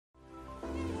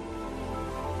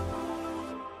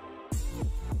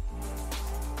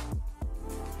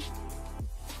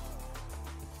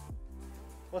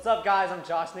What's up, guys? I'm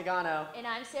Josh Nagano. And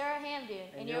I'm Sarah Hamdoon,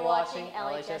 and you're watching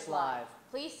LHS Live.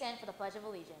 Please stand for the Pledge of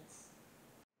Allegiance.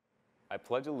 I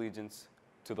pledge allegiance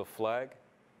to the flag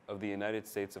of the United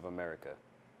States of America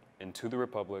and to the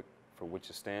republic for which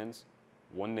it stands,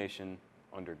 one nation,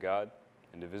 under God,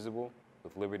 indivisible,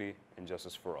 with liberty and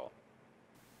justice for all.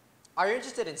 Are you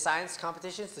interested in science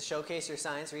competitions to showcase your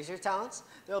science research talents?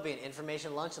 There will be an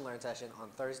information lunch and learn session on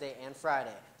Thursday and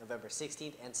Friday, November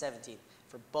 16th and 17th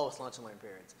for both lunch and learn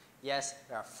periods. Yes,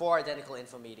 there are 4 identical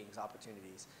info meetings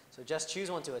opportunities, so just choose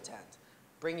one to attend.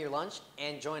 Bring your lunch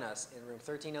and join us in room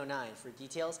 1309 for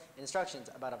details and instructions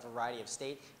about a variety of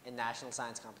state and national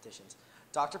science competitions.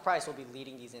 Dr. Price will be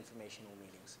leading these informational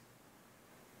meetings.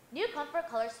 New Comfort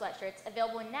Color sweatshirts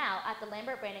available now at the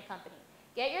Lambert Branding Company.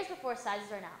 Get yours before sizes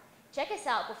run out. Check us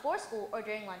out before school or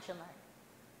during lunch and learn.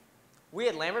 We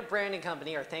at Lambert Branding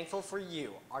Company are thankful for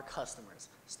you, our customers.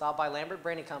 Stop by Lambert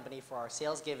Branding Company for our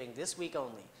sales giving this week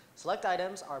only. Select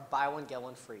items are buy one, get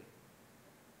one free.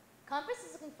 Compass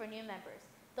is looking for new members.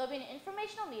 There will be an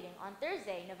informational meeting on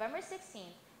Thursday, November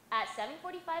 16th at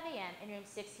 7:45 a.m. in room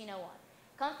 1601.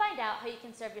 Come find out how you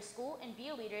can serve your school and be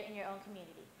a leader in your own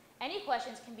community. Any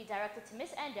questions can be directed to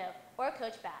Miss Endo or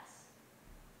Coach Bass.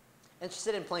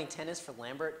 Interested in playing tennis for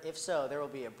Lambert? If so, there will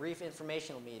be a brief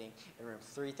informational meeting in room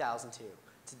 3002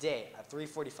 today at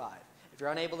 3:45. If you're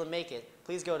unable to make it,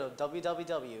 please go to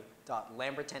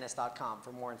www.lamberttennis.com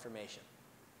for more information.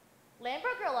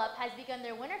 Lambert Girl Up has begun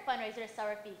their winter fundraiser to sell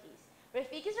Rafikis.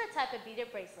 Rafikis are a type of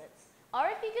beaded bracelets. All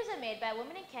Rafikis are made by a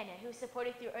woman in Kenya who is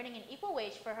supported through earning an equal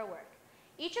wage for her work.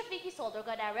 Each Rafiki sold will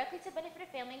go directly to benefit a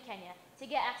family in Kenya to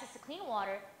get access to clean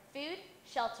water, food,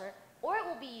 shelter, or it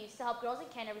will be used to help girls in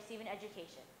Kenya receive an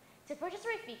education. To purchase a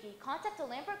Rafiki, contact a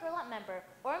Lambert Girl Up member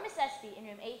or Miss Espy in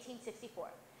room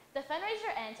 1864. The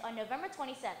fundraiser ends on November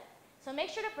 27th, so make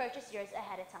sure to purchase yours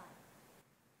ahead of time.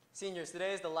 Seniors,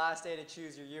 today is the last day to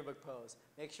choose your yearbook pose.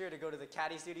 Make sure to go to the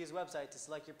Caddy Studios website to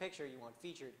select your picture you want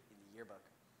featured in the yearbook.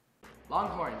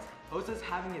 Longhorns, HOSA is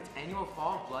having its annual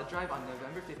fall blood drive on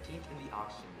November 15th in the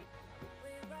auction.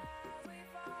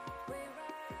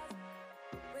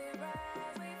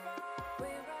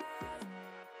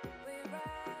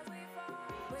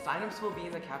 Sign-ups will be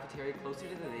in the cafeteria closer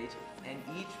to the stage, and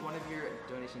each one of your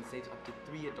donations saves up to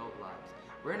 3 adult lives.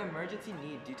 We're in emergency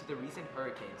need due to the recent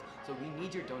hurricanes, so we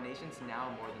need your donations now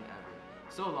more than ever.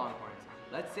 So Longhorns,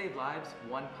 let's save lives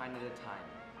one pint at a time.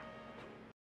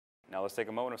 Now let's take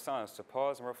a moment of silence to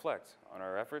pause and reflect on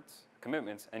our efforts,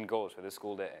 commitments, and goals for this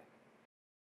school day.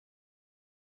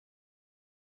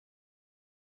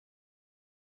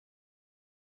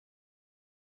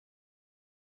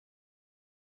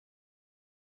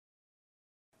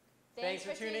 Thanks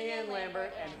for tuning in,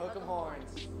 Lambert, and hook 'em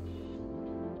horns.